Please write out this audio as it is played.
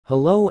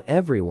Hello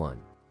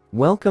everyone.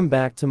 Welcome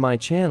back to my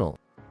channel.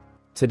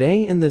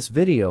 Today in this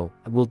video,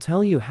 I will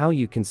tell you how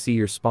you can see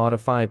your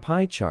Spotify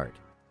pie chart.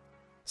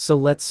 So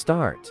let's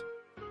start.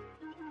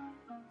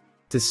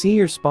 To see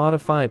your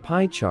Spotify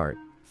pie chart,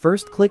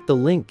 first click the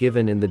link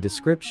given in the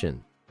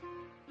description.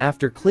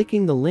 After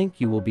clicking the link,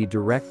 you will be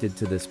directed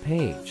to this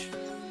page.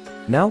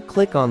 Now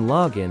click on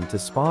Login to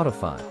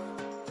Spotify.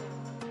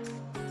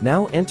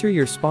 Now enter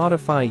your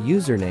Spotify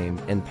username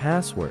and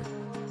password.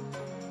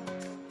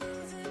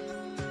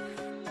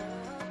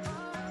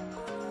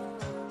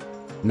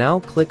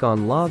 Now click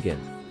on Login.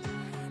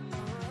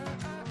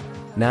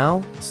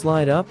 Now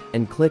slide up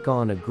and click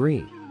on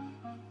Agree.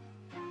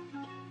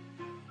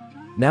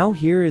 Now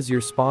here is your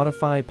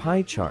Spotify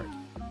pie chart.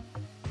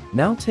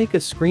 Now take a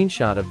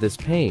screenshot of this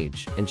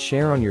page and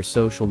share on your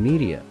social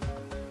media.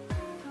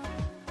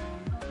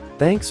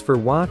 Thanks for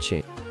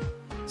watching.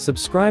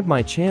 Subscribe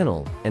my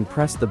channel and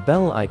press the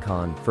bell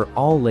icon for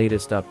all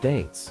latest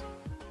updates.